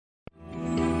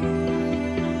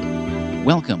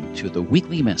Welcome to the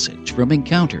weekly message from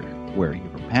Encounter, where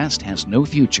your past has no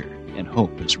future and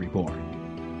hope is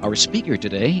reborn. Our speaker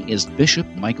today is Bishop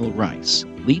Michael Rice,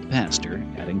 lead pastor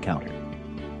at Encounter.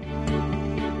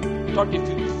 Talk to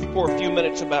you for a few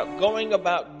minutes about going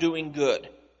about doing good.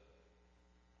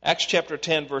 Acts chapter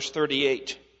 10, verse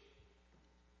 38.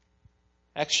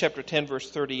 Acts chapter 10, verse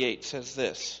 38 says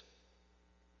this.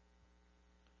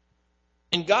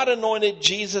 And God anointed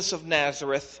Jesus of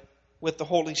Nazareth with the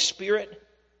Holy Spirit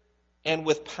and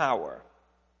with power,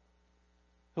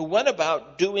 who went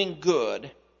about doing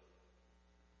good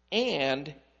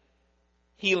and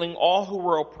healing all who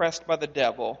were oppressed by the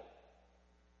devil,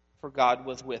 for God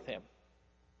was with him.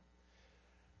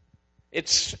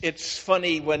 It's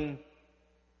funny when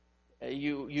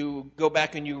you go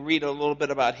back and you read a little bit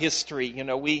about history. You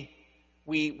know, we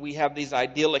have these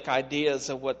idyllic ideas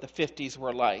of what the 50s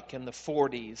were like and the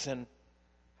 40s and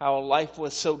how life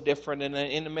was so different, and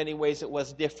in many ways it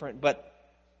was different. But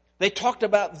they talked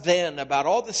about then, about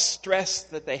all the stress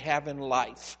that they have in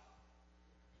life.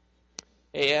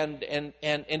 And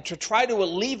to try to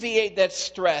alleviate that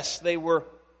stress, they were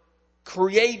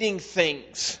creating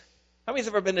things. How many's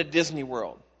ever been to Disney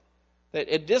World?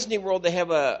 At Disney World, they have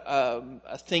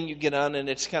a thing you get on, and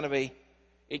it's kind of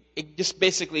it just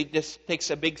basically just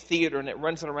takes a big theater and it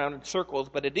runs it around in circles.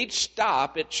 But at each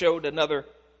stop, it showed another,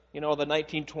 the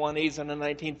 1920s and the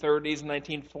 1930s and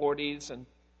 1940s,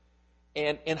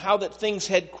 and how that things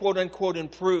had quote unquote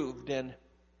improved, and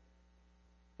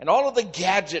all of the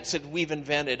gadgets that we've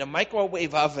invented, a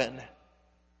microwave oven.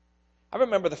 I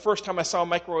remember the first time I saw a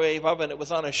microwave oven, it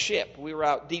was on a ship. We were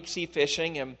out deep sea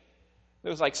fishing, and there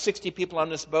was like 60 people on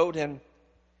this boat, and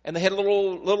they had a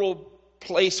little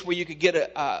place where you could get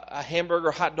a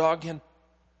hamburger, hot dog, and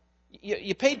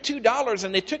you paid $2,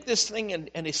 and they took this thing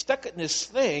and they stuck it in this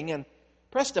thing and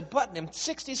pressed a button, and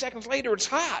 60 seconds later it's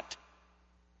hot.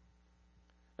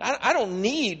 I don't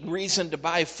need reason to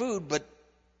buy food, but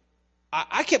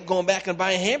I kept going back and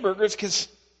buying hamburgers because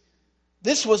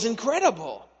this was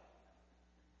incredible.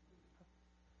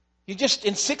 You just,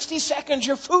 in 60 seconds,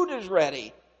 your food is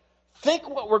ready. Think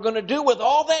what we're going to do with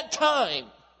all that time.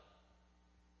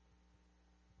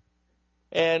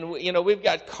 And, we've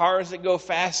got cars that go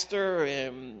faster,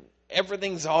 and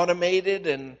everything's automated,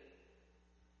 and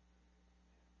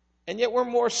yet we're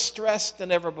more stressed than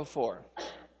ever before.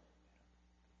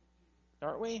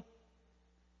 Aren't we?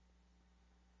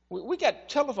 We got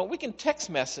telephone, we can text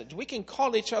message, we can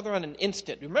call each other on an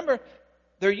instant. Remember,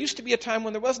 there used to be a time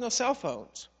when there was no cell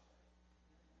phones.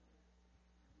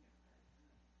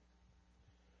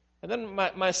 And then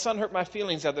my son hurt my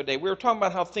feelings the other day. We were talking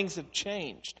about how things have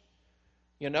changed,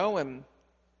 and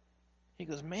he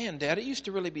goes, "Man, Dad, it used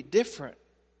to really be different.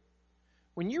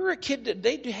 When you were a kid, did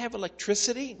they have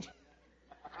electricity?"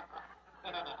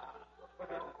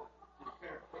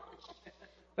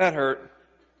 That hurt.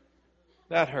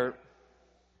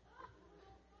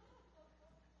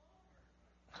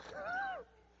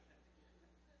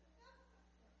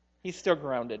 He's still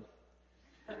grounded.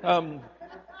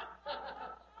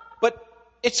 But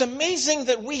it's amazing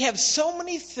that we have so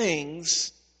many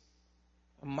things,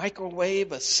 a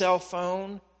microwave, a cell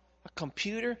phone, a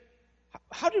computer.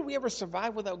 How did we ever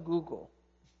survive without Google?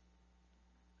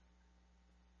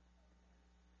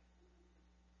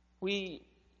 We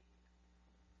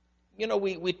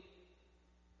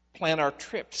plan our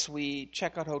trips, we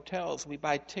check out hotels, we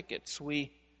buy tickets,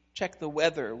 we check the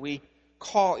weather, we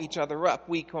call each other up,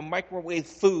 we can microwave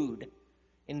food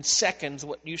in seconds,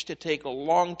 what used to take a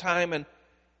long time, and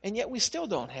yet we still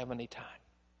don't have any time.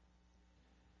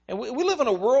 And we live in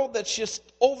a world that's just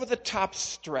over the top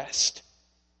stressed.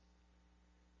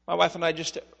 My wife and I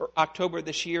just October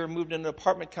this year moved into an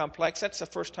apartment complex. That's the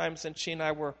first time since she and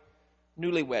I were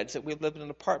newlyweds that we've lived in an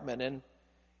apartment,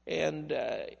 and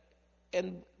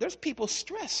there's people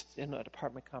stressed in that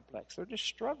apartment complex. They're just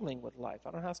struggling with life.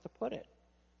 I don't know how else to put it.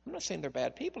 I'm not saying they're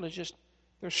bad people. It's just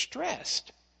they're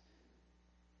stressed.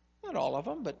 Not all of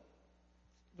them, but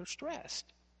they're stressed.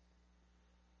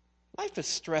 Life is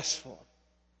stressful.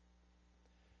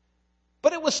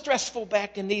 But it was stressful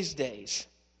back in these days.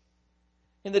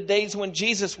 In the days when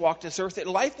Jesus walked this earth,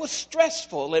 life was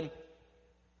stressful. And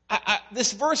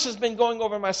this verse has been going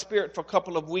over my spirit for a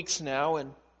couple of weeks now,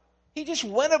 and he just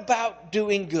went about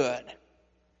doing good.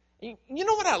 You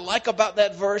know what I like about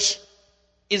that verse?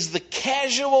 Is the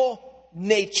casual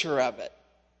nature of it.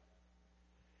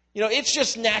 It's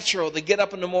just natural to get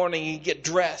up in the morning and get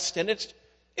dressed. And it's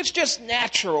just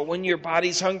natural. When your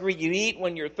body's hungry, you eat.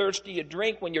 When you're thirsty, you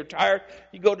drink. When you're tired,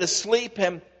 you go to sleep.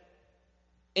 And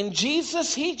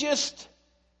Jesus, he just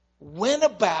went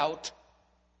about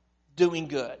doing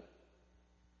good.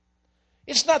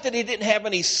 It's not that he didn't have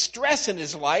any stress in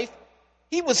his life.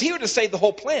 He was here to save the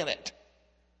whole planet.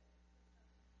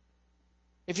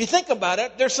 If you think about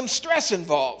it, there's some stress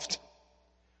involved.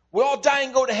 We'll all die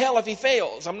and go to hell if he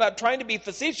fails. I'm not trying to be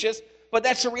facetious, but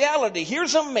that's a reality.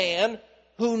 Here's a man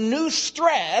who knew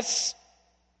stress,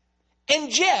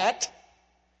 and yet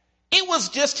it was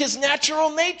just his natural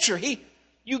nature.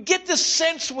 You get the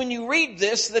sense when you read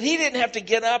this that he didn't have to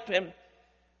get up and,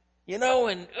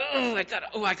 I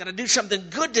gotta do something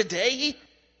good today.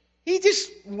 He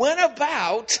just went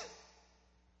about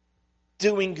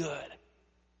doing good.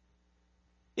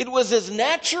 It was as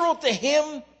natural to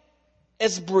him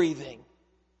as breathing.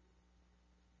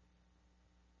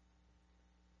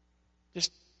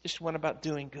 Just went about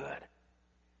doing good.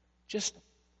 Just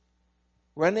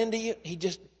run into you. He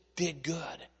just did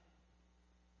good.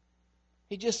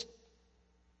 He just,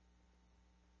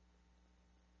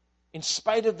 in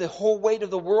spite of the whole weight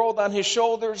of the world on his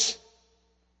shoulders,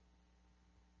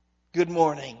 good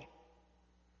morning.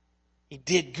 He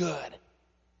did good.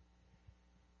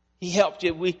 He helped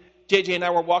you. JJ and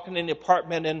I were walking in the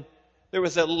apartment, and there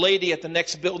was a lady at the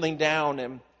next building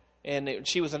down, and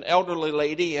she was an elderly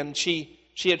lady, and she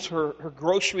had her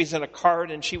groceries in a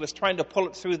cart, and she was trying to pull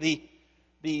it through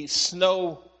the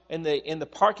snow in the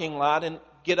parking lot and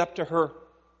get up to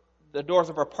the doors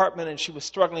of her apartment, and she was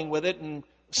struggling with it. And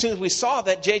as soon as we saw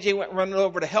that, JJ went running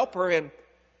over to help her, and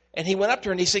he went up to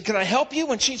her and he said, "Can I help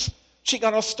you?" And she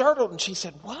got all startled, and she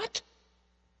said, "What?"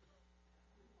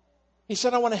 He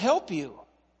said, "I want to help you."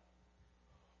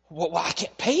 Well, I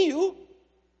can't pay you.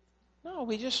 No,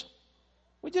 we just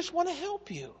want to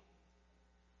help you.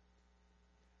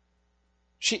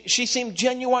 She seemed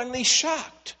genuinely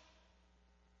shocked.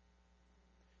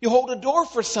 You hold a door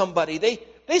for somebody,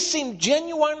 they seem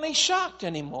genuinely shocked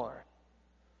anymore.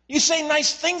 You say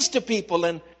nice things to people,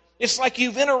 and it's like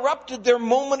you've interrupted their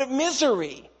moment of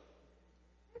misery.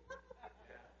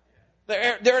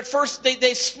 They're at first,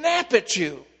 they snap at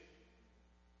you.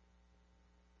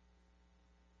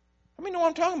 I mean, know what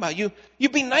I'm talking about. You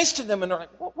be nice to them, and they're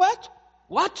like,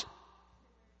 What?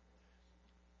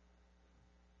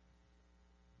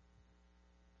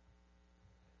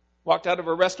 Walked out of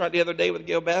a restaurant the other day with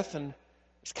Gail Beth, and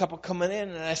this couple coming in,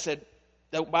 and I said,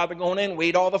 "Don't bother going in. We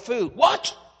eat all the food."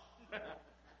 "What?"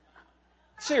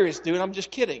 "Serious, dude. I'm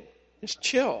just kidding. Just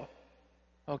chill.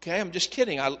 Okay, I'm just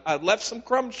kidding. I left some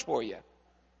crumbs for you."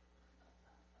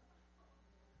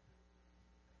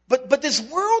 But this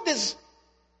world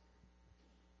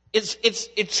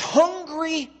it's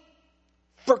hungry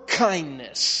for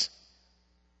kindness.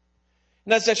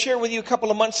 And as I shared with you a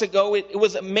couple of months ago, it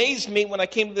was amazed me when I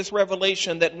came to this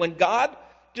revelation that when God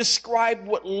described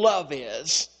what love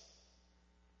is,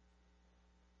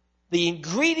 the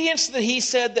ingredients that he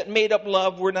said that made up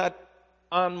love were not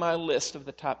on my list of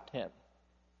the top 10.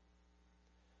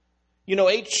 You know,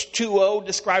 H2O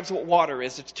describes what water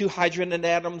is. It's two hydrogen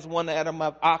atoms, one atom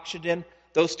of oxygen.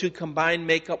 Those two combined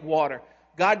make up water.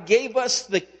 God gave us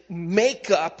the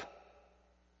makeup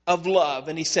of love,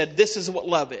 and he said, this is what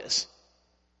love is.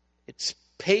 It's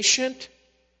patient.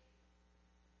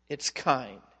 It's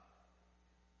kind.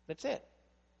 That's it.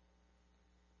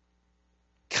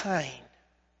 Kind.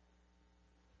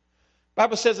 The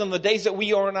Bible says in the days that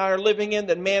we are and I are living in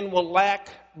that man will lack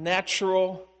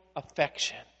natural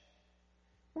affection.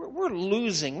 We're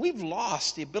losing. We've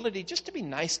lost the ability just to be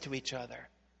nice to each other.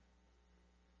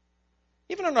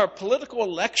 Even in our political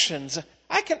elections,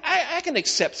 I can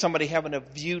accept somebody having a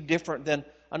view different than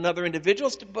another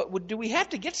individual, but do we have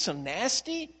to get so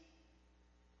nasty? Do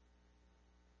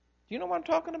you know what I'm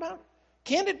talking about?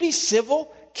 Can't it be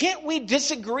civil? Can't we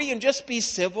disagree and just be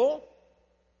civil?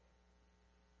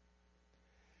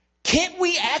 Can't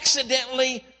we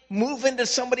accidentally move into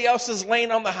somebody else's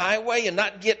lane on the highway and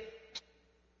not get...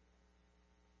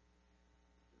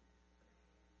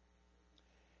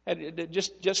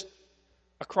 Just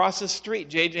across the street,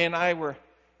 JJ and I were...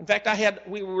 In fact,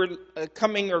 we were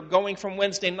coming or going from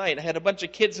Wednesday night. I had a bunch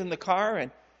of kids in the car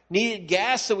and needed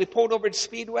gas, so we pulled over at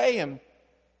Speedway, and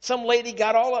some lady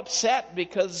got all upset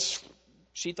because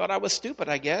she thought I was stupid,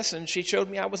 I guess, and she showed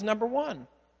me I was number one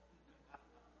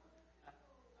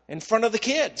in front of the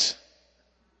kids.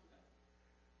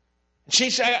 And she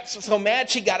got so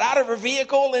mad she got out of her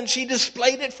vehicle and she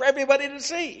displayed it for everybody to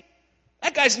see.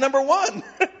 That guy's number one.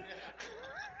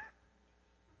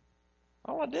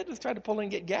 All I did was try to pull in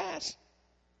and get gas.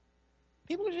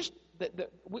 People are just...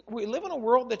 We live in a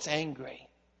world that's angry.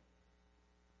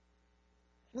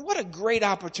 And what a great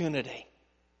opportunity.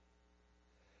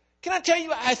 Can I tell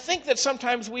you, I think that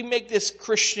sometimes we make this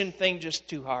Christian thing just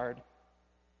too hard.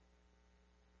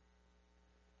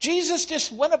 Jesus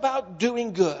just went about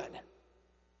doing good.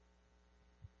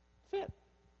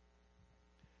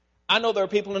 I know there are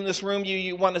people in this room,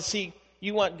 you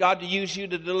want God to use you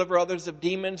to deliver others of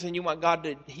demons, and you want God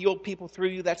to heal people through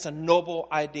you. That's a noble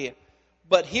idea.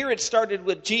 But here it started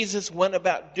with Jesus went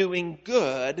about doing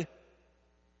good,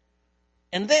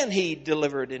 and then he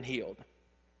delivered and healed.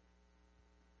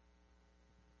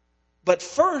 But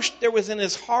first, there was in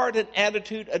his heart an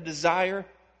attitude, a desire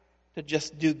to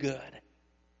just do good.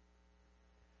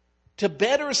 To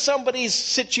better somebody's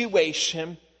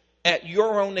situation at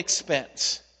your own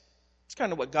expense. It's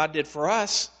kind of what God did for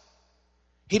us.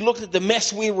 He looked at the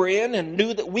mess we were in and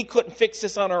knew that we couldn't fix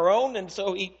this on our own. And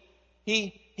so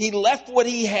he left what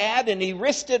he had and he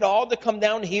risked it all to come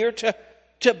down here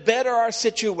to better our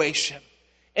situation.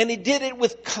 And he did it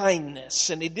with kindness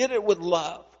and he did it with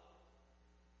love.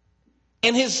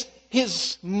 And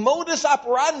his modus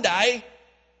operandi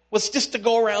was just to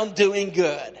go around doing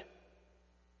good.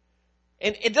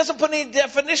 And it doesn't put any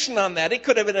definition on that. It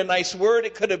could have been a nice word.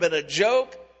 It could have been a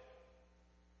joke.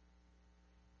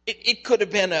 It could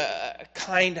have been a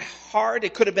kind heart.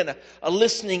 It could have been a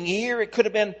listening ear. It could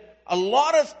have been a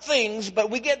lot of things.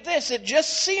 But we get this. It just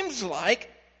seems like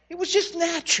it was just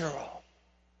natural.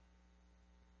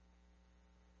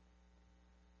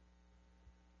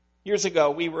 Years ago,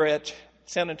 we were at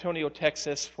San Antonio,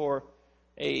 Texas for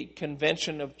a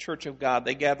convention of Church of God.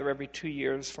 They gather every 2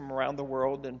 years from around the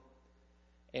world,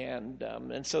 and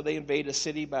so they invade a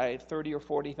city by 30 or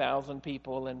 40,000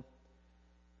 people. And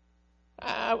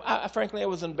frankly, I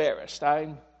was embarrassed.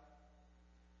 I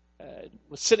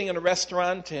was sitting in a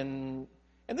restaurant, and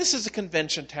this is a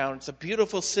convention town. It's a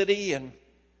beautiful city, and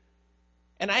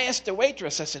I asked the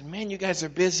waitress. I said, "Man, you guys are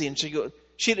busy." And she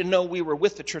didn't know we were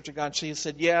with the Church of God. She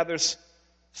said, "Yeah, there's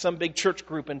some big church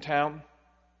group in town."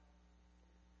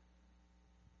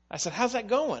 I said, "How's that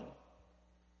going?"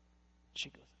 She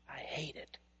goes, "I hate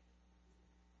it."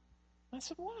 I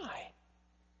said, "Why?"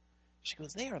 She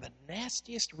goes, "They are the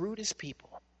nastiest, rudest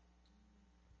people."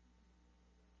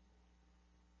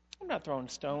 I'm not throwing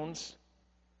stones,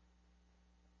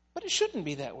 but it shouldn't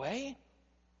be that way.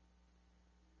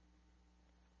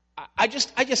 I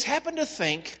just happen to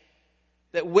think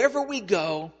that wherever we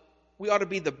go, we ought to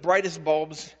be the brightest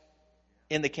bulbs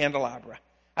in the candelabra.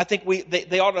 I think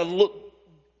they ought to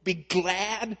be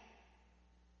glad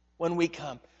when we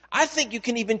come. I think you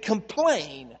can even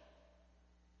complain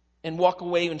and walk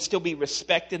away and still be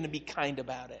respected and be kind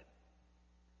about it.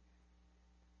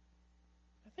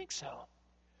 I think so.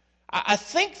 I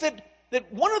think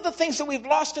that one of the things that we've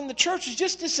lost in the church is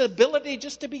just this ability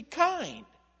just to be kind.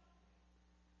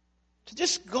 To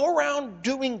just go around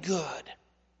doing good.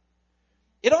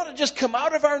 It ought to just come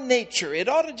out of our nature. It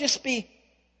ought to just be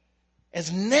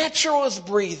as natural as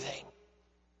breathing.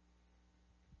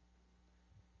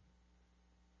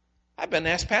 I've been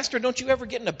asked, "Pastor, don't you ever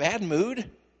get in a bad mood?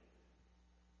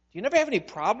 Do you never have any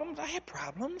problems?" I have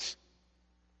problems.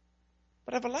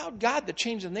 But I've allowed God to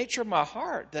change the nature of my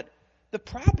heart, that the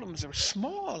problems are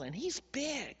small and He's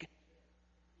big.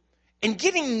 And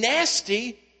getting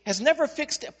nasty has never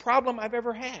fixed a problem I've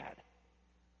ever had.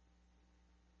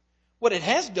 What it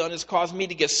has done is caused me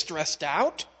to get stressed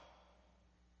out.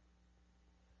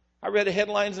 I read the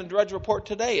headlines in Drudge Report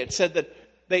today. It said that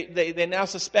they now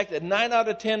suspect that 9 out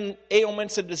of 10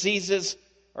 ailments and diseases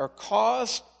are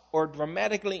caused or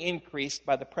dramatically increased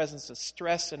by the presence of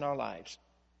stress in our lives.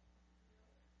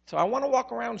 So I want to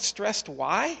walk around stressed.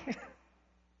 Why?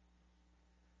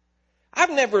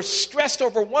 I've never stressed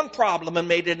over one problem and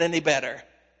made it any better.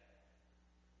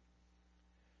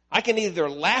 I can either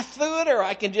laugh through it or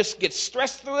I can just get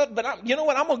stressed through it, but you know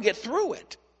what? I'm going to get through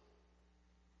it.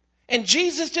 And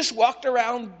Jesus just walked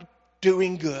around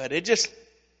doing good. It's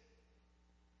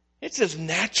as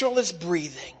natural as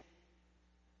breathing.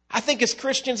 I think as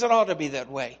Christians it ought to be that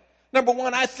way. Number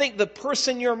one, I think the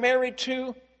person you're married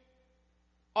to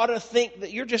ought to think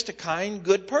that you're just a kind,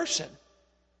 good person.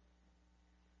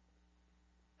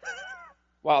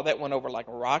 Wow, that went over like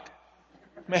a rock.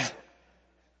 Man,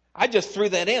 I just threw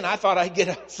that in. I thought I'd get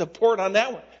a support on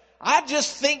that one. I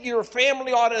just think your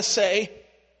family ought to say,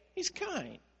 "He's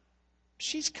kind.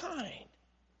 She's kind.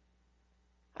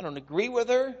 I don't agree with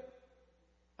her.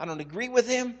 I don't agree with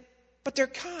him, but they're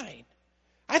kind."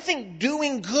 I think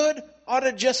doing good ought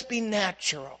to just be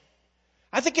natural.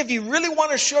 I think if you really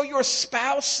want to show your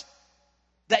spouse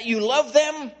that you love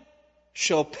them,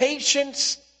 show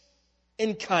patience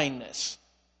and kindness.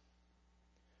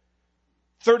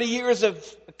 30 years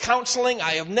of counseling,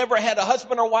 I have never had a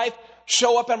husband or wife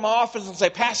show up in my office and say,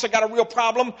 "Pastor, I got a real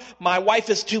problem. My wife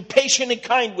is too patient and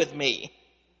kind with me."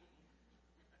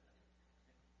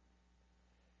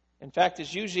 In fact,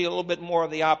 it's usually a little bit more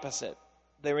of the opposite.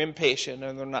 They're impatient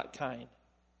and they're not kind.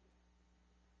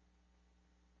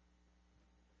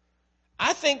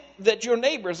 think that your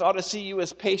neighbors ought to see you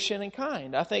as patient and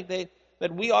kind. I think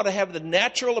that we ought to have the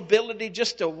natural ability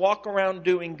just to walk around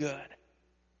doing good.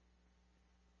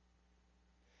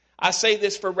 I say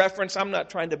this for reference. I'm not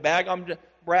trying to brag.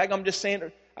 I'm just saying,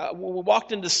 we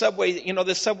walked into Subway. You know,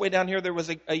 this Subway down here, there was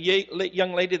a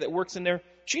young lady that works in there.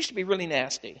 She used to be really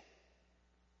nasty.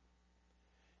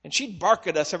 And she'd bark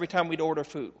at us every time we'd order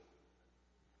food.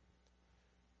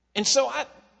 And so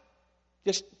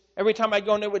every time I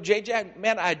go in there with JJ,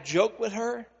 man, I'd joke with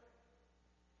her.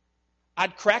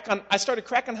 I started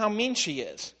cracking how mean she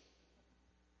is.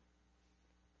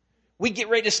 We'd get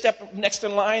ready to step up next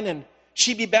in line, and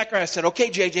she'd be back there. I said, okay,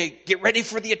 JJ, get ready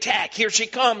for the attack. Here she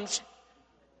comes.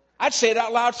 I'd say it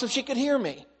out loud so she could hear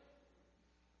me.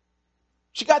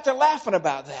 She got to laughing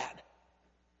about that.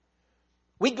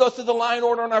 We'd go through the line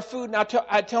ordering our food, and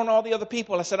I'd tell all the other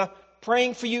people, I said, I'm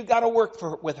praying for you, got to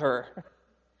work with her.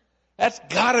 That's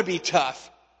got to be tough.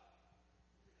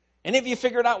 Any of you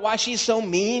figured out why she's so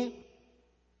mean?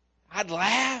 I'd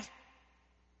laugh.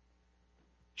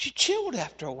 She chilled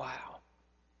after a while.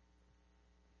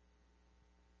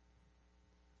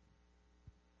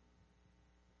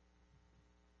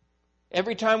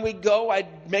 Every time we'd go,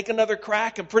 I'd make another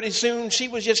crack, and pretty soon she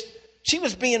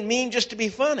was being mean just to be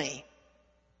funny.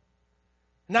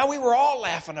 Now we were all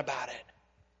laughing about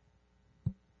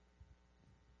it.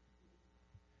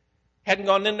 Hadn't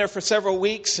gone in there for several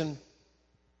weeks, and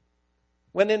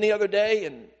went in the other day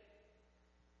and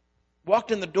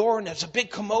walked in the door, and there's a big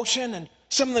commotion, and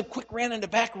some of them quick ran in the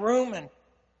back room, and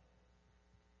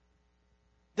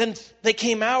then they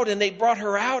came out and they brought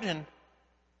her out, and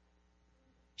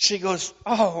she goes,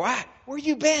 oh, where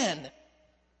you been?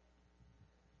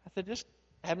 I said, just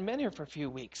haven't been here for a few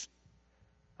weeks.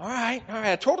 All right.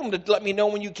 I told them to let me know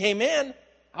when you came in.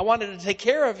 I wanted to take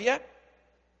care of you.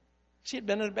 She had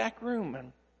been in the back room,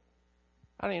 and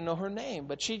I don't even know her name,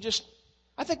 but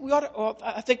I think we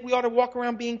ought to walk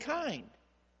around being kind.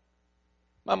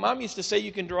 My mom used to say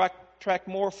you can attract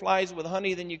more flies with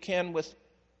honey than you can with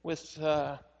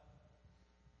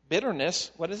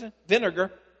bitterness. What is it?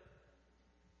 Vinegar.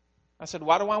 I said,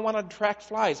 why do I want to attract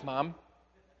flies, Mom?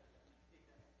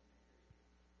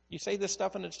 You say this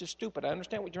stuff and it's just stupid. I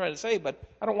understand what you're trying to say, but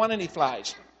I don't want any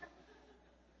flies.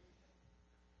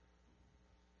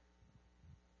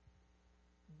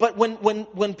 But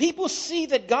when people see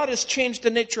that God has changed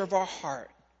the nature of our heart,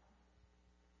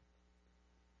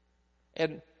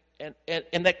 and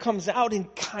that comes out in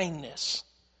kindness,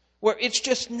 where it's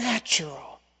just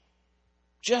natural,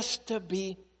 just to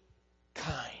be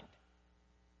kind.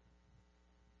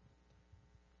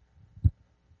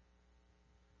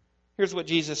 Here's what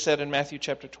Jesus said in Matthew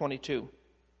chapter 22,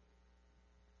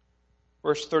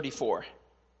 verse 34.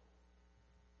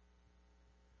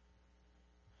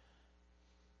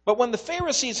 But when the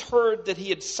Pharisees heard that he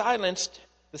had silenced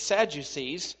the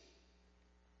Sadducees,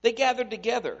 they gathered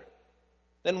together.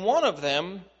 Then one of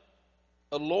them,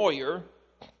 a lawyer,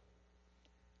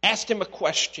 asked him a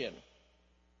question,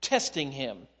 testing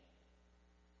him,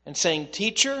 and saying,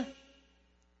 Teacher,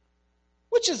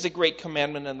 which is the great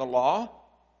commandment in the law?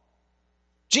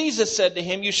 Jesus said to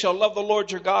him, You shall love the Lord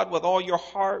your God with all your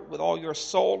heart, with all your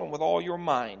soul, and with all your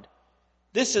mind.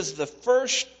 This is the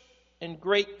first and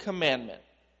great commandment.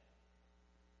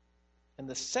 And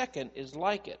the second is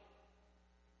like it.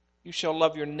 You shall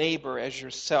love your neighbor as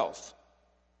yourself.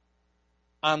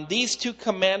 On these two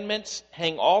commandments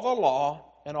hang all the law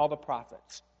and all the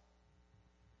prophets.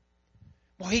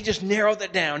 Well, he just narrowed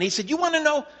that down. He said, you want to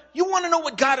know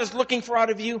what God is looking for out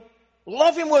of you?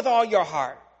 Love him with all your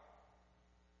heart.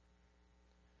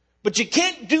 But you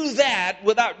can't do that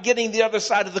without getting the other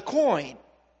side of the coin.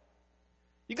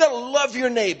 You got to love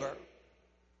your neighbor.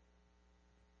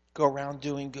 Go around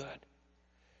doing good.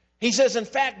 He says, in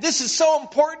fact, this is so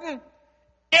important.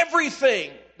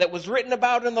 Everything that was written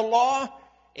about in the law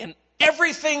and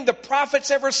everything the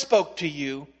prophets ever spoke to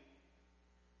you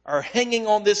are hanging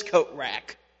on this coat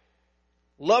rack.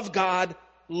 Love God,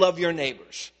 love your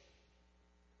neighbors.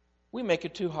 We make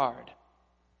it too hard.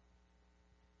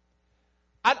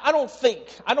 I don't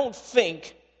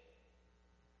think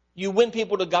you win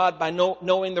people to God by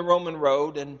knowing the Roman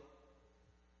road and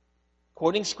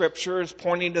quoting scriptures,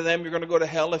 pointing to them, you're going to go to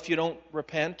hell if you don't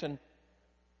repent. And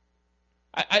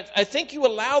I think you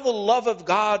allow the love of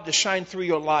God to shine through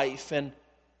your life, and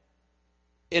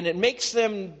it makes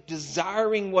them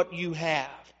desiring what you have.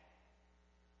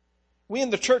 We in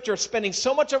the church are spending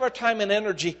so much of our time and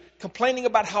energy complaining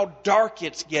about how dark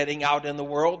it's getting out in the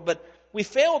world, but we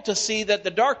fail to see that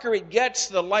the darker it gets,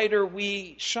 the lighter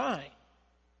we shine.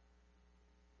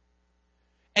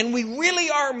 And we really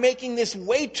are making this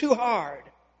way too hard.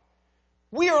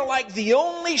 We are like the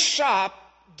only shop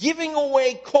giving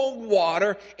away cold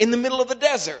water in the middle of the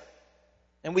desert.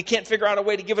 And we can't figure out a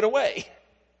way to give it away.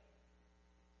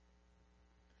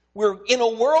 We're in a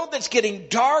world that's getting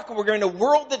dark, and we're in a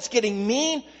world that's getting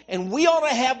mean, and we ought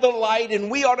to have the light,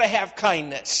 and we ought to have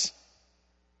kindness.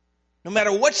 No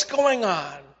matter what's going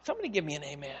on. Somebody give me an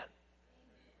amen.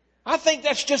 I think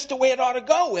that's just the way it ought to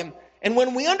go. And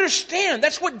when we understand,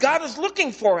 that's what God is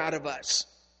looking for out of us.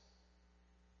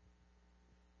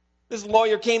 This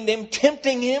lawyer came to him,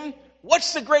 tempting him.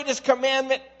 What's the greatest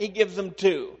commandment? He gives them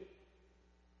 2.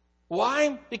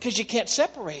 Why? Because you can't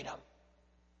separate them.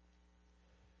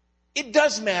 It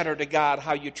does matter to God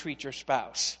how you treat your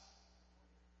spouse.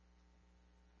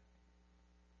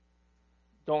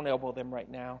 Don't elbow them right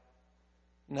now.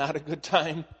 Not a good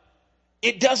time.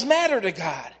 It does matter to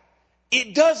God.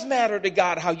 It does matter to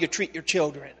God how you treat your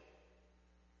children.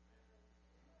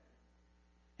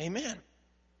 Amen.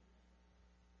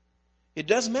 It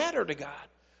does matter to God.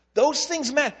 Those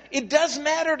things matter. It does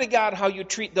matter to God how you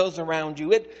treat those around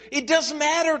you. It does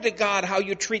matter to God how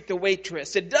you treat the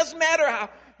waitress. It does matter how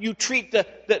you treat the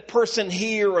person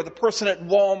here or the person at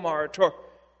Walmart. Or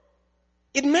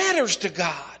it matters to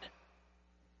God.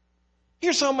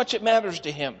 Here's how much it matters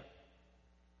to Him.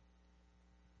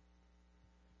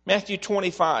 Matthew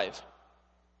 25.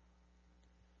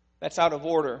 That's out of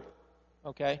order.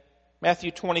 Okay?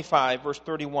 Matthew 25, verse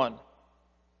 31.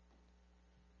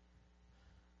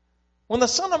 When the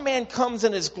Son of Man comes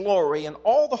in His glory and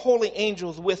all the holy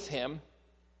angels with Him,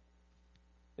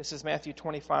 this is Matthew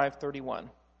 25, 31.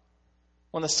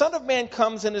 When the Son of Man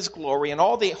comes in His glory and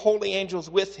all the holy angels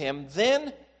with Him,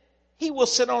 then He will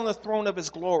sit on the throne of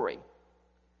His glory.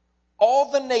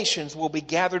 All the nations will be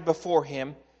gathered before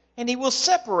Him, and He will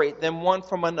separate them one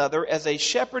from another as a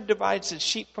shepherd divides his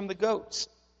sheep from the goats.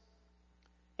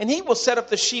 And He will set up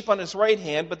the sheep on His right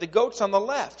hand, but the goats on the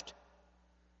left.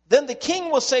 Then the King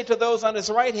will say to those on His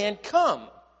right hand, "Come,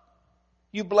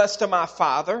 you blessed of my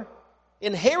Father,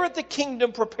 inherit the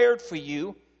kingdom prepared for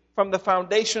you from the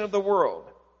foundation of the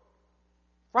world.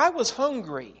 For I was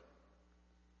hungry,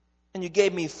 and you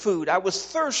gave me food. I was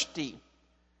thirsty,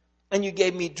 and you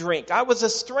gave me drink. I was a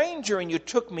stranger, and you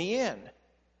took me in.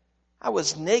 I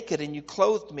was naked, and you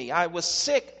clothed me. I was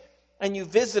sick, and you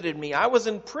visited me. I was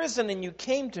in prison, and you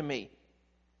came to me."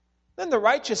 Then the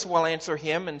righteous will answer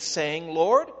Him and saying,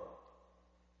 "Lord,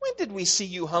 when did we see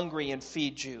you hungry and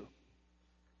feed you?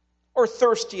 Or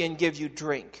thirsty and give you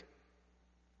drink?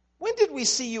 When did we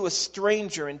see you a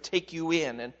stranger and take you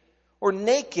in? Or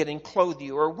naked and clothe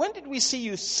you? Or when did we see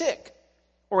you sick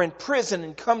or in prison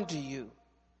and come to you?"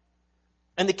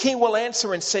 And the King will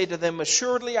answer and say to them,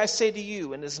 "Assuredly I say to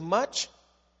you, inasmuch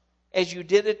as you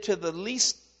did it to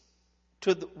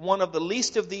one of the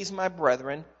least of these my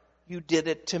brethren, you did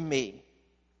it to me."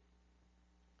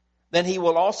 Then He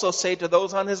will also say to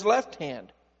those on His left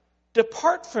hand,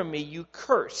 "Depart from me, you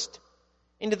cursed,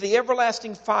 into the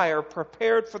everlasting fire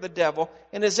prepared for the devil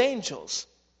and his angels.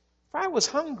 For I was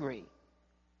hungry,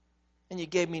 and you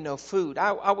gave me no food.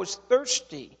 I was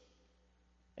thirsty,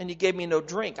 and you gave me no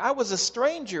drink. I was a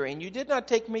stranger, and you did not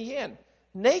take me in.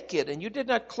 Naked, and you did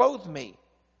not clothe me.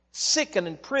 Sick and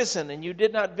in prison, and you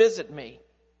did not visit me."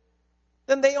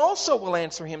 Then they also will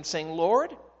answer Him, saying,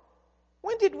 "Lord,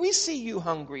 when did we see you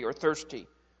hungry or thirsty,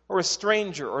 or a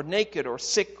stranger, or naked, or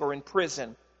sick, or in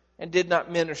prison, and did not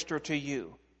minister to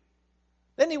you?"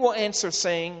 Then He will answer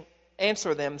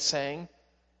them, saying,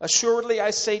 "Assuredly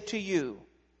I say to you,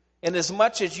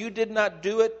 inasmuch as you did not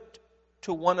do it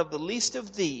to one of the least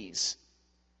of these,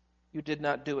 you did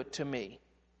not do it to me."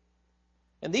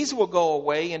 And these will go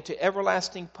away into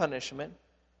everlasting punishment,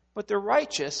 but the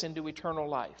righteous into eternal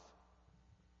life.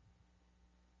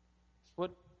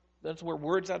 That's where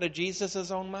words out of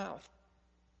Jesus' own mouth.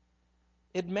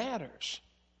 It matters.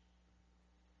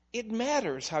 It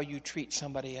matters how you treat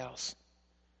somebody else.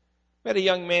 We had a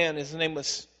young man, his name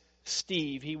was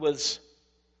Steve. He was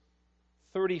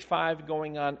 35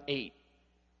 going on 8.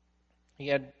 He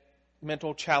had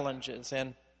mental challenges,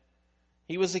 and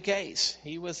he was a case.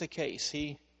 He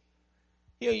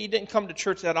didn't come to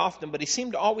church that often, but he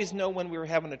seemed to always know when we were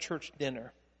having a church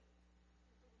dinner.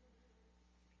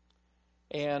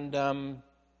 And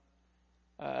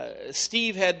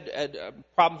Steve had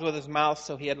problems with his mouth,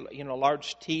 so he had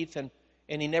large teeth, and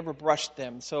he never brushed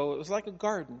them. So it was like a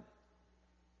garden,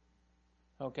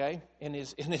 okay, in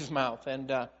his mouth,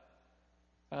 and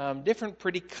different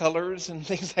pretty colors and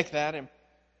things like that.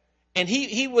 And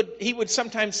he would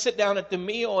sometimes sit down at the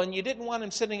meal, and you didn't want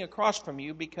him sitting across from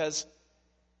you because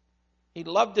he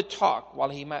loved to talk while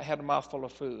he might had a mouthful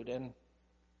of food, and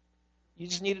you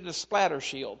just needed a splatter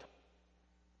shield.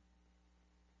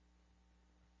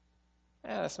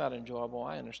 That's not enjoyable,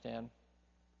 I understand.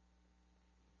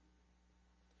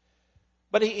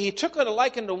 But he took a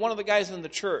liking to one of the guys in the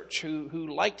church who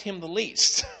liked him the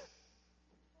least.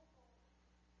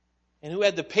 And who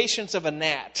had the patience of a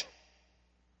gnat.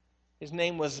 His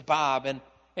name was Bob.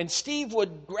 And Steve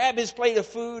would grab his plate of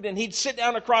food and he'd sit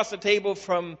down across the table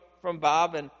from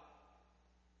Bob and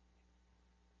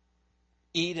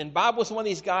eat. And Bob was one of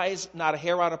these guys, not a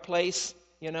hair out of place,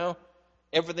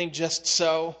 everything just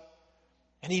so.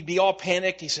 And he'd be all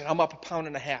panicked. He said, I'm up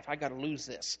 1.5 pounds. I got to lose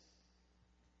this.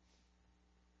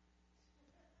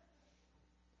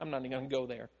 I'm not even going to go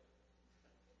there.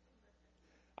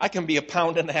 I can be 1.5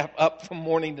 pounds up from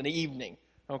morning to the evening,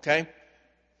 okay?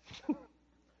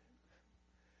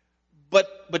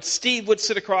 But Steve would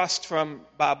sit across from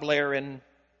Bob Blair and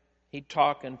he'd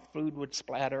talk and food would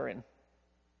splatter. And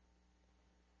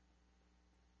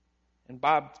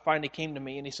Bob finally came to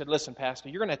me and he said, listen, Pastor,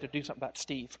 you're going to have to do something about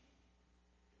Steve.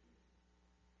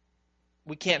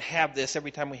 We can't have this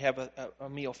every time we have a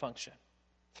meal function.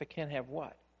 If I can't have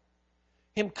what?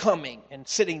 Him coming and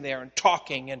sitting there and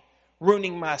talking and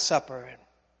ruining my supper. And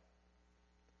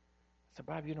I said,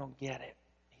 Bob, you don't get it.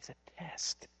 He's a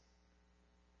test.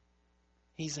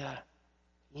 He's a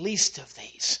least of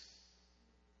these.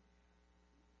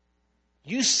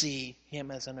 You see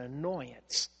him as an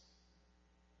annoyance.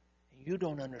 You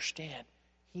don't understand.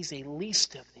 He's a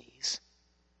least of these.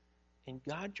 And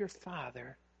God your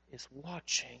Father is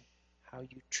watching how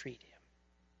you treat him.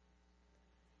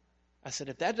 I said,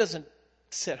 if that doesn't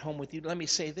set home with you, let me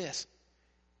say this.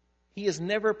 He has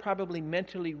never probably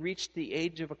mentally reached the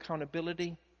age of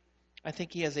accountability. I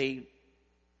think he has a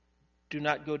do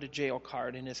not go to jail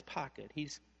card in his pocket.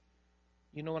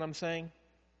 You know what I'm saying?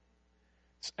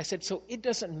 I said, so it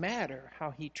doesn't matter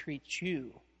how he treats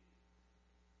you.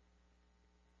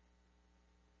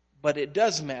 But it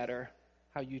does matter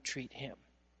how you treat him.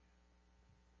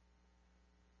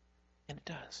 And it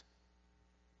does.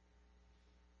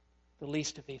 The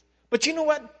least of these. But you know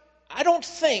what? I don't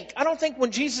think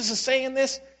when Jesus is saying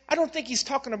this, I don't think he's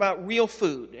talking about real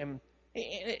food. And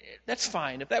that's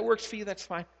fine. If that works for you, that's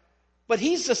fine. But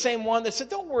he's the same one that said,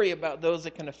 don't worry about those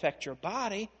that can affect your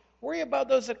body. Worry about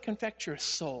those that can affect your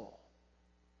soul.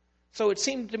 So it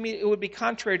seemed to me it would be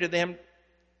contrary to them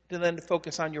to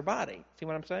focus on your body. See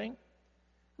what I'm saying?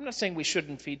 I'm not saying we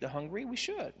shouldn't feed the hungry. We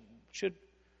should.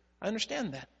 I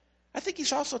understand that. I think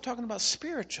he's also talking about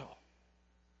spiritual.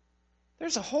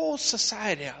 There's a whole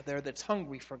society out there that's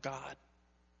hungry for God.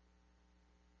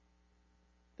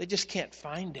 They just can't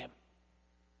find him.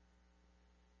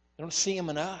 They don't see him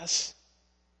in us.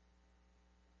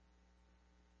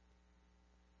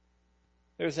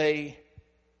 There's a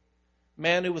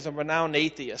man who was a renowned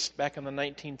atheist back in the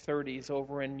 1930s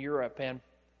over in Europe, and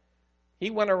he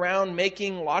went around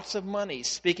making lots of money,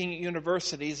 speaking at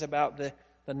universities about the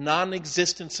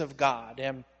non-existence of God.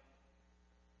 And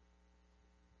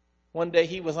one day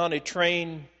he was on a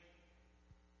train,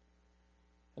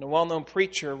 and a well-known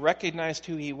preacher recognized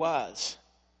who he was,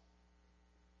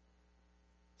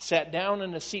 sat down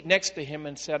in the seat next to him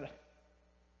and said,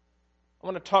 I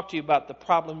want to talk to you about the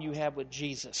problem you have with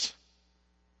Jesus.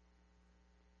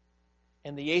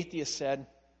 And the atheist said,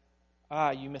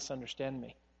 you misunderstand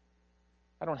me.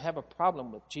 I don't have a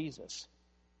problem with Jesus.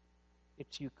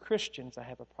 It's you Christians I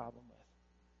have a problem with.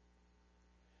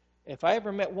 If I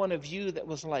ever met one of you that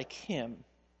was like him,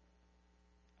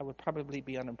 I would probably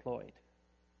be unemployed.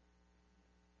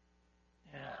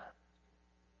 Yeah.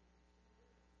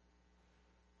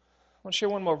 I want to share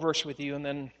one more verse with you, and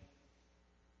then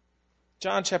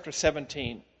John chapter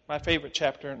 17, my favorite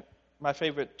chapter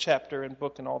and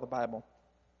book in all the Bible.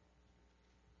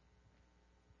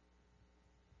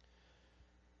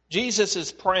 Jesus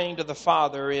is praying to the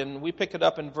Father, and we pick it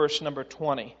up in verse number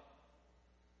 20.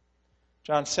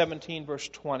 John 17, verse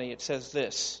 20, it says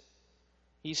this.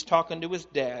 He's talking to his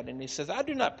dad, and he says, I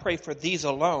do not pray for these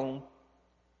alone,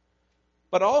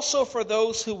 but also for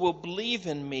those who will believe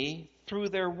in me through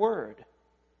their word.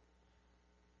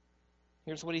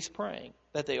 Here's what he's praying,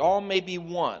 that they all may be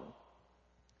one.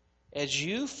 As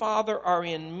you, Father, are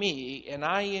in me, and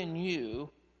I in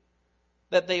you,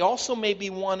 that they also may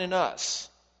be one in us,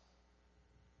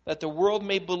 that the world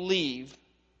may believe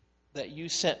that you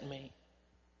sent me.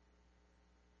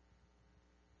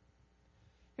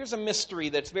 Here's a mystery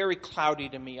that's very cloudy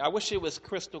to me. I wish it was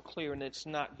crystal clear, and it's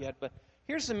not yet. But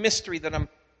here's a mystery that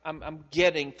I'm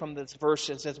getting from these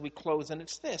verses as we close, and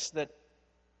it's this, that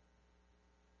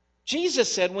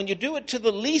Jesus said, when you do it to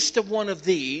the least of one of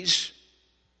these,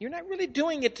 you're not really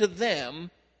doing it to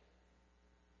them.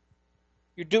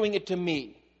 You're doing it to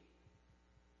me.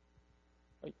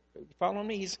 Are you following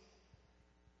me?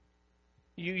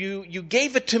 You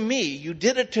gave it to me. You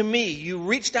did it to me. You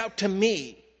reached out to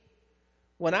me.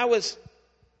 When I was,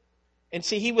 and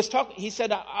see, he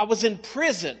said, I was in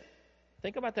prison.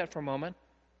 Think about that for a moment.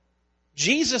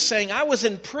 Jesus saying, I was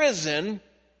in prison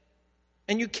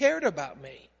and you cared about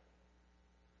me.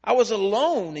 I was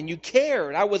alone and you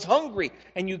cared. I was hungry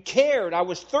and you cared. I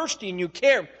was thirsty and you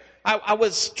cared. I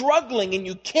was struggling and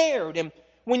you cared. And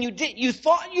when you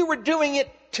thought you were doing it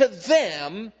to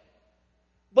them,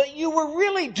 but you were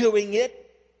really doing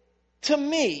it to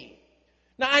me.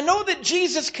 Now, I know that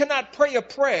Jesus cannot pray a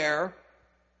prayer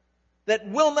that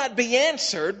will not be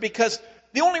answered, because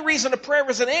the only reason a prayer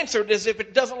isn't answered is if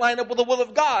it doesn't line up with the will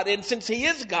of God. And since He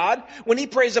is God, when He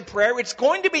prays a prayer, it's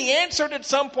going to be answered at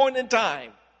some point in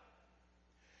time.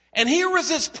 And here was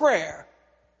His prayer.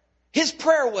 His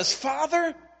prayer was,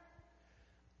 Father,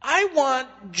 I want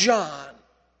John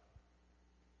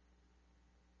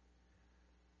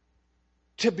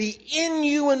to be in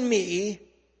you and me,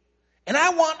 and I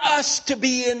want us to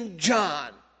be in John.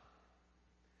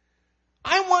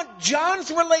 I want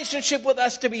John's relationship with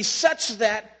us to be such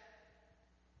that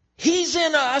he's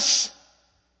in us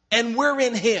and we're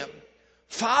in him.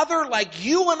 Father, like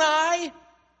you and I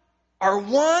are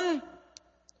one,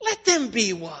 let them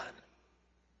be one.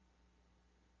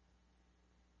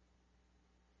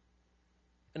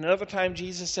 And another time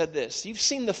Jesus said this, you've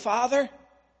seen the Father,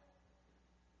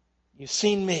 you've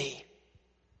seen me.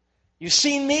 You've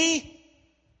seen me,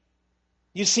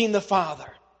 you've seen the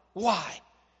Father. Why?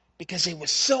 Because they were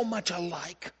so much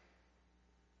alike.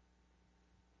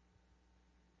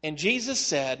 And Jesus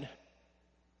said,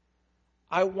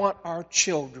 I want our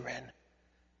children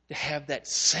to have that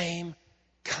same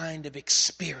kind of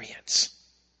experience.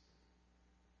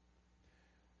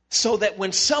 So that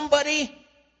when somebody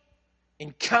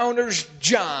encounters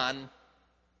John,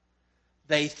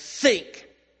 they think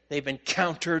they've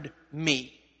encountered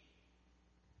me.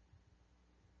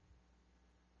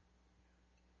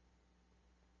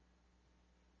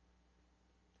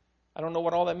 I don't know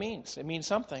what all that means. It means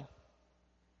something.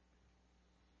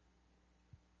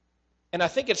 And I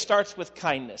think it starts with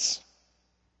kindness.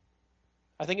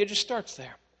 I think it just starts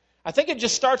there. I think it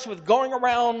just starts with going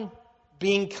around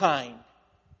being kind.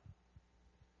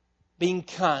 Being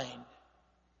kind.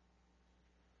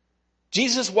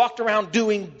 Jesus walked around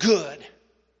doing good.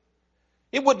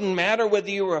 It wouldn't matter whether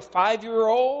you were a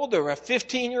 5-year-old or a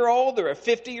 15-year-old or a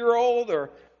 50-year-old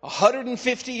or a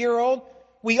 150-year-old.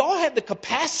 We all have the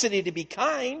capacity to be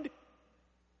kind.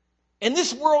 And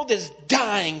this world is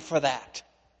dying for that.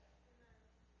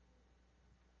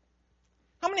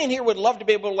 How many in here would love to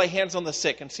be able to lay hands on the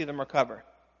sick and see them recover?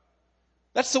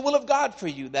 That's the will of God for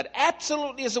you. That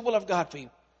absolutely is the will of God for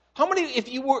you. How many,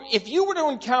 if you were to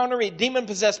encounter a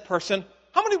demon-possessed person,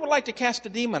 how many would like to cast a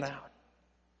demon out?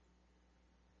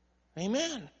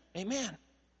 Amen. Amen.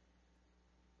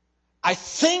 I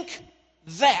think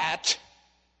that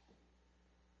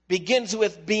begins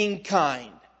with being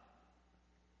kind.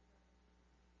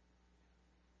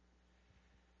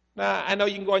 Now, I know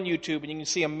you can go on YouTube and you can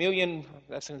see a million,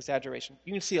 that's an exaggeration,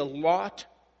 you can see a lot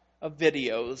of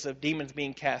videos of demons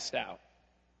being cast out.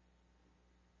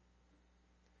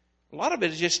 A lot of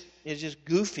it is just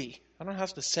goofy. I don't know how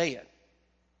else to say it.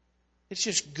 It's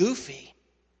just goofy.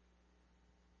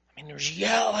 I mean, there's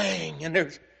yelling, and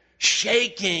there's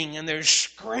shaking, and there's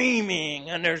screaming,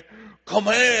 and there's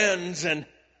commands, and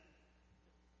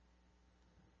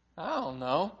I don't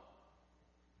know.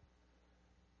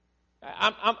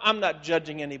 I'm not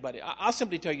judging anybody. I'll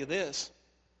simply tell you this.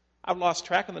 I've lost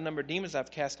track of the number of demons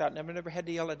I've cast out, and I've never had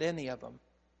to yell at any of them.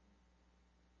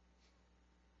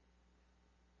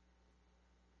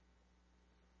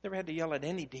 Never had to yell at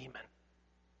any demon.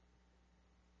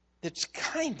 It's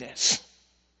kindness.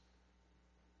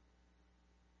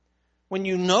 When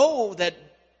you know that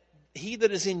he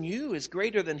that is in you is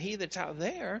greater than he that's out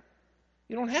there,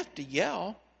 you don't have to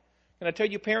yell. Can I tell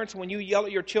you, parents, when you yell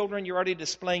at your children, you're already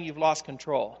displaying you've lost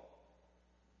control.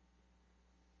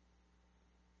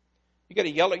 You got to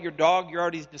yell at your dog, you're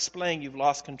already displaying you've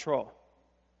lost control.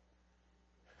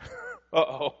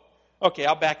 Uh-oh. Okay,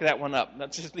 I'll back that one up.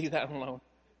 Let's just leave that alone.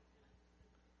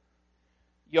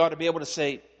 You ought to be able to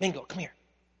say, Bingo, come here.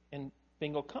 And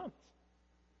Bingo comes.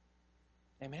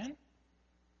 Amen?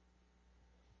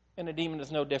 And a demon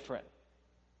is no different.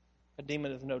 A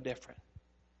demon is no different.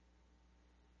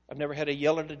 I've never had to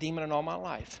yell at a demon in all my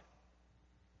life.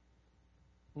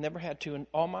 Never had to in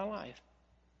all my life.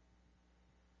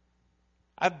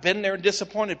 I've been there and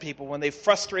disappointed people when they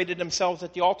frustrated themselves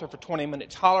at the altar for 20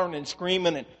 minutes, hollering and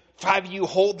screaming, and 5 of you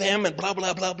hold them, and blah,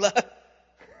 blah, blah, blah.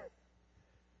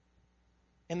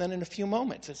 And then in a few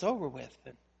moments, it's over with.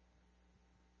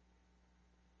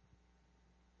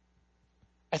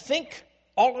 I think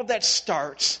all of that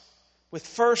starts with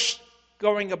first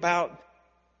going about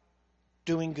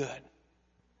doing good.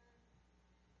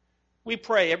 We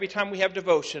pray every time we have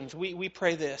devotions. We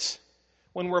pray this.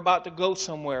 When we're about to go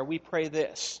somewhere, we pray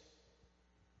this.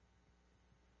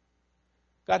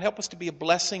 God, help us to be a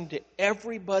blessing to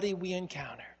everybody we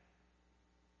encounter.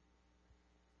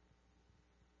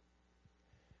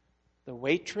 The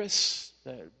waitress,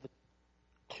 the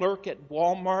clerk at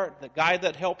Walmart, the guy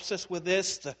that helps us with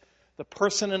this, the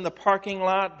person in the parking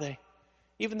lot,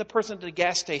 even the person at the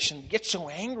gas station gets so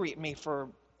angry at me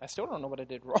I still don't know what I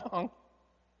did wrong,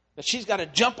 that she's got to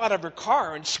jump out of her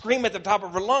car and scream at the top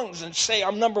of her lungs and say,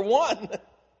 I'm number one.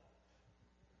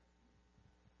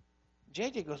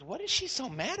 JJ goes, what is she so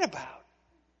mad about?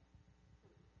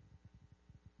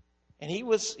 And he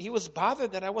was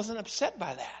bothered that I wasn't upset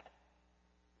by that.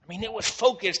 I mean, it was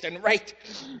focused and right.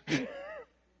 And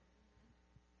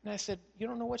I said, you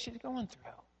don't know what she's going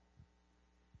through.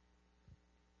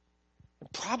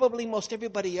 And probably most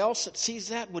everybody else that sees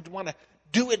that would want to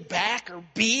do it back or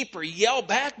beep or yell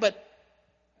back, but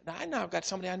I now got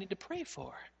somebody I need to pray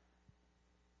for.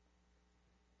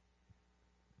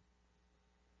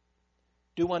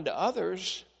 Do unto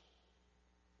others.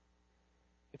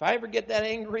 If I ever get that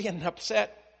angry and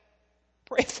upset,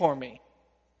 pray for me.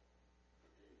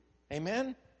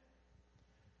 Amen?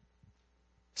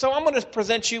 So I'm going to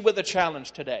present you with a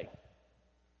challenge today.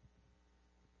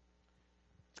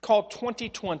 It's called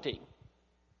 2020.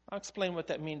 I'll explain what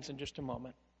that means in just a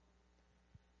moment.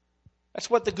 That's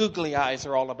what the googly eyes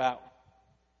are all about.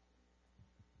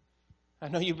 I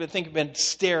know you've been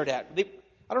stared at.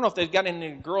 I don't know if they've got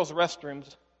any girls'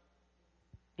 restrooms.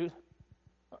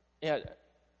 Yeah,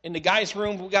 in the guys'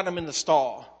 room, we got them in the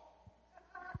stall.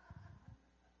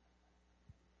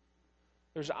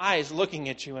 There's eyes looking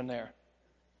at you in there.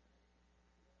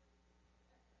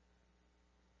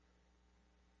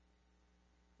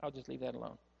 I'll just leave that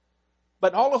alone.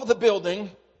 But all over the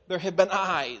building, there have been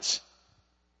eyes.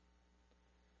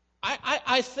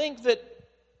 I think that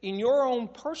in your own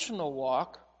personal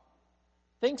walk,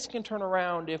 things can turn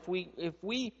around if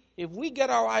we get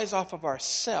our eyes off of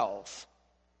ourselves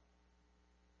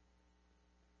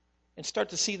and start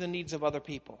to see the needs of other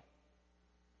people.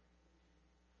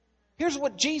 Here's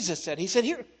what Jesus said. He said,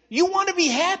 "Here, you want to be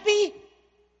happy?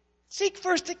 Seek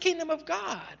first the kingdom of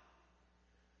God.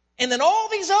 And then all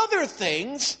these other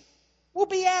things will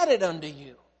be added unto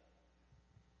you."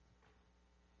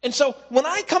 And so when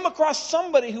I come across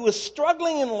somebody who is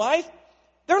struggling in life,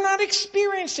 they're not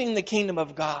experiencing the kingdom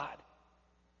of God.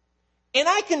 And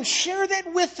I can share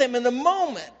that with them in the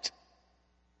moment.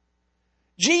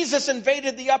 Jesus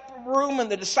invaded the upper room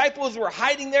and the disciples were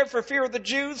hiding there for fear of the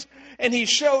Jews. And he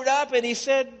showed up and he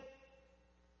said,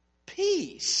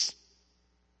 peace.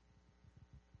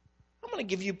 I'm going to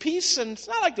give you peace. And it's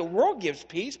not like the world gives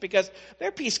peace because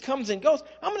their peace comes and goes.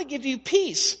 I'm going to give you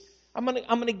peace. I'm going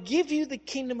to give you the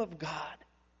kingdom of God.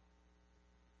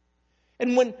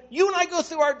 And when you and I go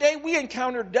through our day, we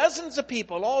encounter dozens of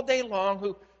people all day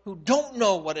long who don't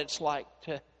know what it's like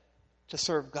to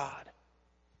serve God.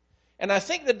 And I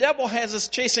think the devil has us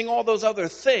chasing all those other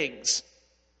things.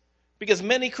 Because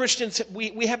many Christians,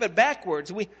 we have it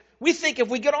backwards. We think if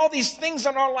we get all these things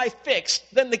in our life fixed,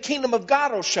 then the kingdom of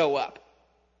God will show up.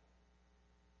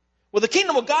 Well, the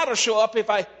kingdom of God will show up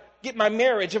if I get my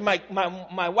marriage, if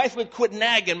my wife would quit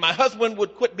nagging, my husband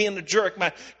would quit being a jerk,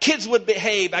 my kids would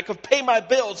behave, I could pay my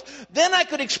bills. Then I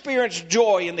could experience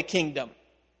joy in the kingdom.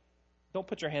 Don't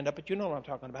put your hand up, but you know what I'm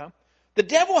talking about. The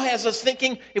devil has us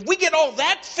thinking, if we get all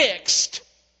that fixed,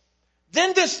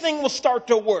 then this thing will start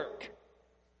to work.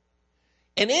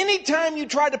 And anytime you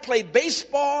try to play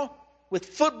baseball with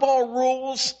football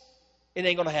rules, it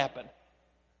ain't going to happen.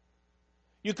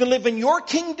 You can live in your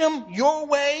kingdom your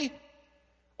way,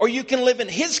 or you can live in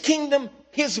his kingdom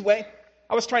his way.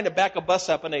 I was trying to back a bus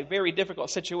up in a very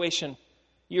difficult situation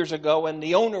years ago, and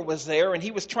the owner was there, and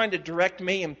he was trying to direct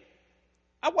me, and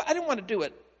I didn't want to do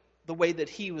it the way that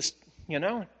he was,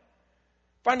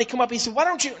 Finally come up, he said, why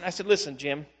don't you? And I said, listen,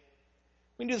 Jim,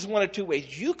 we can do this one of two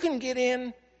ways. You can get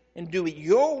in and do it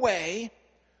your way,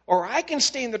 or I can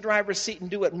stay in the driver's seat and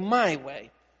do it my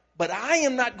way. But I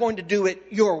am not going to do it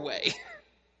your way.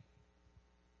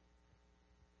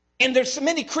 And there's so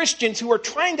many Christians who are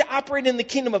trying to operate in the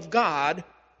kingdom of God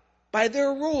by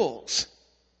their rules.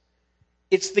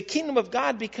 It's the kingdom of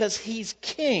God because he's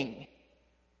king.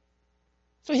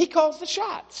 So he calls the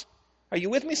shots. Are you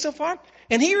with me so far?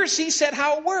 And he or she said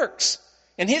how it works.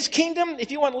 In his kingdom, if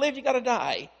you want to live, you got to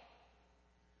die.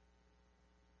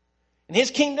 In his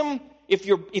kingdom, if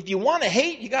you want to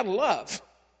hate, you got to love.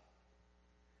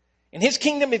 In his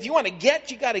kingdom, if you want to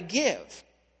get, you got to give.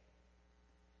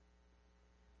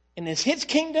 and in his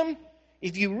kingdom,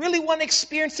 if you really want to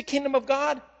experience the kingdom of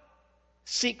God,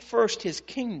 seek first his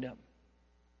kingdom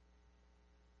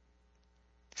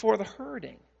for the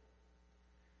hurting.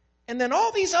 And then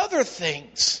all these other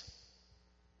things.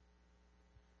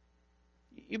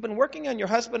 You've been working on your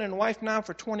husband and wife now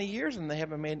for 20 years and they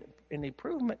haven't made any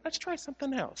improvement. Let's try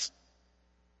something else.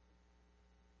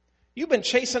 You've been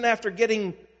chasing after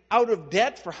getting out of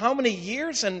debt for how many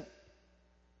years and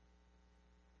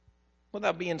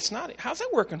without being snotty, how's that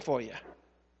working for you?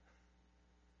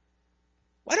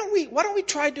 Why don't we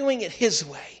try doing it his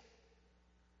way?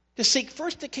 To seek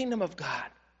first the kingdom of God.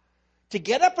 To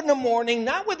get up in the morning,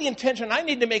 not with the intention, I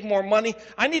need to make more money,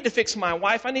 I need to fix my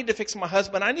wife, I need to fix my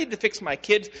husband, I need to fix my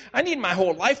kids, I need my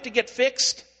whole life to get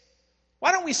fixed.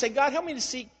 Why don't we say, God, help me to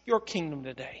seek your kingdom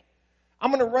today? I'm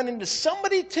going to run into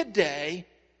somebody today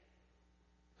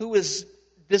who is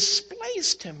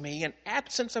displays to me an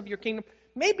absence of your kingdom.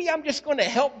 Maybe I'm just going to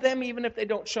help them even if they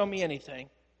don't show me anything.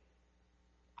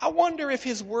 I wonder if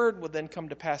his word will then come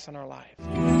to pass in our life.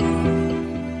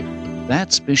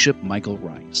 That's Bishop Michael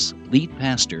Rice, lead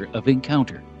pastor of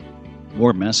Encounter.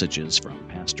 More messages from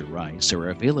Pastor Rice are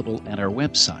available at our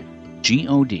website,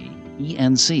 godenc.com.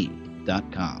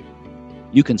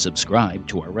 You can subscribe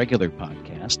to our regular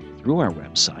podcast through our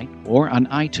website or on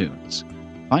iTunes.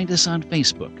 Find us on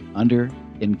Facebook under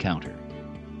Encounter.